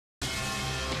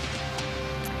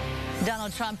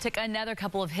Donald Trump took another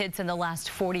couple of hits in the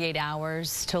last 48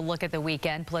 hours. To look at the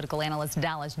weekend, political analyst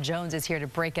Dallas Jones is here to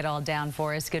break it all down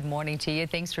for us. Good morning to you.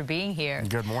 Thanks for being here.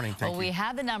 Good morning. Thank you. We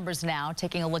have the numbers now,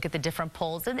 taking a look at the different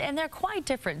polls, and they're quite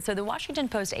different. So the Washington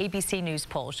Post ABC News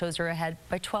poll shows her ahead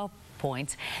by 12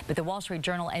 points, but the Wall Street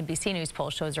Journal NBC News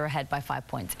poll shows her ahead by 5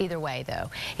 points. Either way,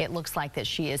 though, it looks like that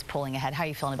she is pulling ahead. How are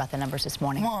you feeling about the numbers this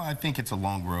morning? Well, I think it's a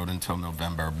long road until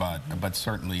November, but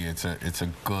certainly it's a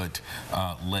good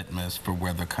litmus for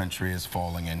where the country is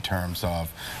falling in terms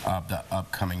of the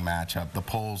upcoming matchup. The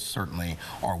polls certainly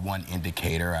are one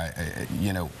indicator.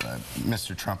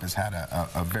 Mr. Trump has had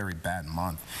a very bad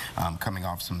month, coming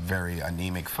off some very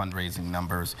anemic fundraising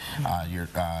numbers. You're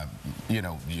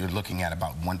looking at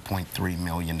about $1.3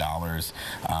 million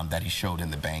that he showed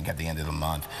in the bank at the end of the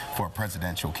month for a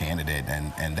presidential candidate,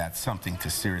 and that's something to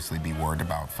seriously be worried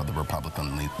about for the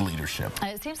Republican leadership.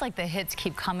 It seems like the hits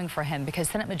keep coming for him because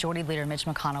Senate Majority Leader Mitch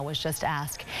McConnell was just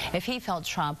asked if he felt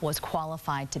Trump was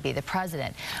qualified to be the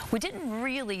president. We didn't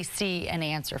really see an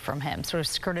answer from him, sort of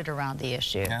skirted around the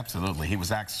issue. Absolutely. He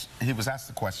was asked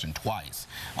the question twice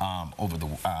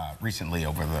recently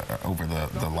over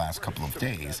the last couple of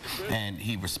days, and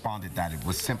he responded that it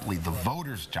was simply the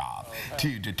voters' job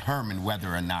to determine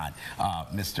whether or not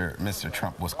Mr.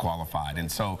 Trump was qualified.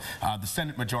 And so the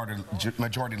Senate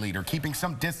Majority Leader keeping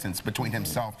some distance between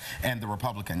himself and the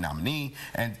Republican nominee,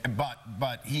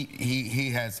 but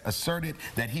he has asserted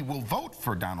that he will vote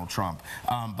for Donald Trump,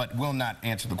 but will not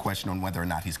answer the question on whether or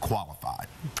not he's qualified.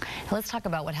 Let's talk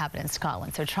about what happened in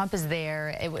Scotland. So Trump is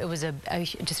there. It was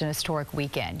just an historic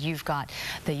weekend. You've got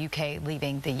the UK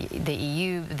leaving the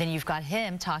EU, then you've got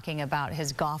him talking about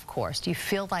his golf course. Do you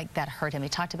feel like that hurt him? He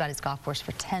talked about his golf course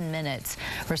for 10 minutes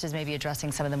versus maybe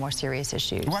addressing some of the more serious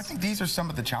issues. Well, I think these are some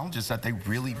of the challenges that they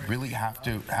really have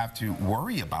to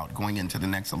worry about going into the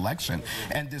next election.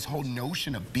 And this whole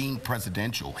notion of being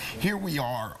presidential. Here we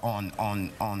are on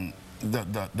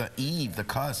the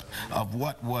cusp of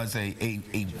what was a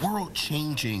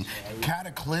world-changing,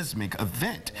 cataclysmic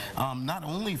event, not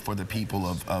only for the people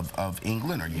of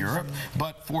England or Europe,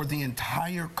 but for the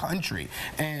entire country.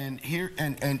 And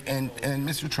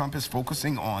Mr. Trump is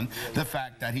focusing on the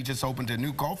fact that he just opened a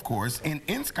new golf course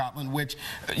in Scotland, which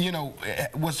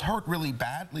was hurt really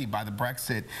badly by the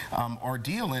Brexit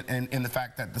ordeal, and the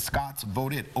fact that the Scots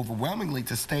voted overwhelmingly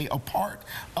to stay a part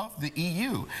of the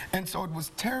EU. And so it was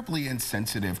terribly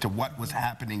insensitive to what was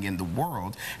happening in the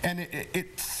world, and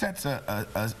it sets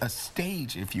a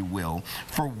stage, if you will,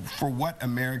 for what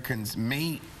Americans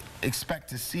may expect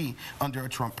to see under a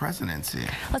Trump presidency.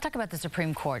 Let's talk about the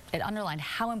Supreme Court. It underlined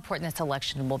how important this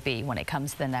election will be when it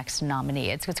comes to the next nominee.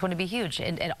 It's going to be huge.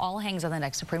 It all hangs on the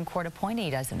next Supreme Court appointee,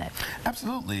 doesn't it?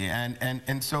 Absolutely.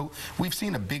 And so we've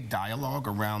seen a big dialogue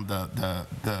around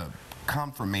the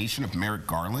confirmation of Merrick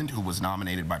Garland, who was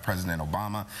nominated by President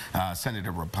Obama. Senate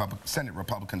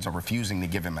Republicans are refusing to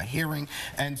give him a hearing.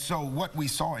 And so what we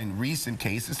saw in recent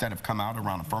cases that have come out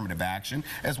around affirmative action,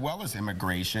 as well as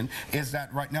immigration, is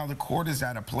that right now the court is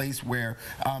at a place where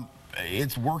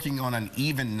it's working on an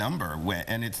even number,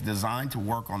 and it's designed to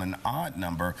work on an odd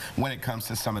number when it comes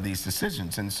to some of these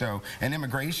decisions. And so an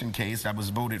immigration case that was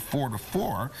voted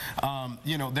 4-4,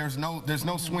 there's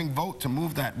no swing vote to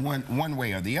move that one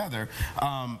way or the other,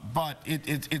 but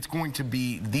it's going to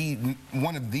be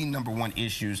one of the #1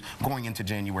 issues going into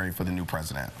January for the new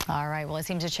president. All right, well, it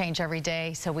seems to change every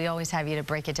day, so we always have you to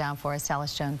break it down for us.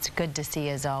 Dallas Jones, good to see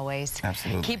you as always.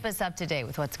 Absolutely. Keep us up to date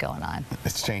with what's going on.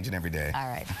 It's changing every day. All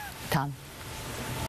right. Tom.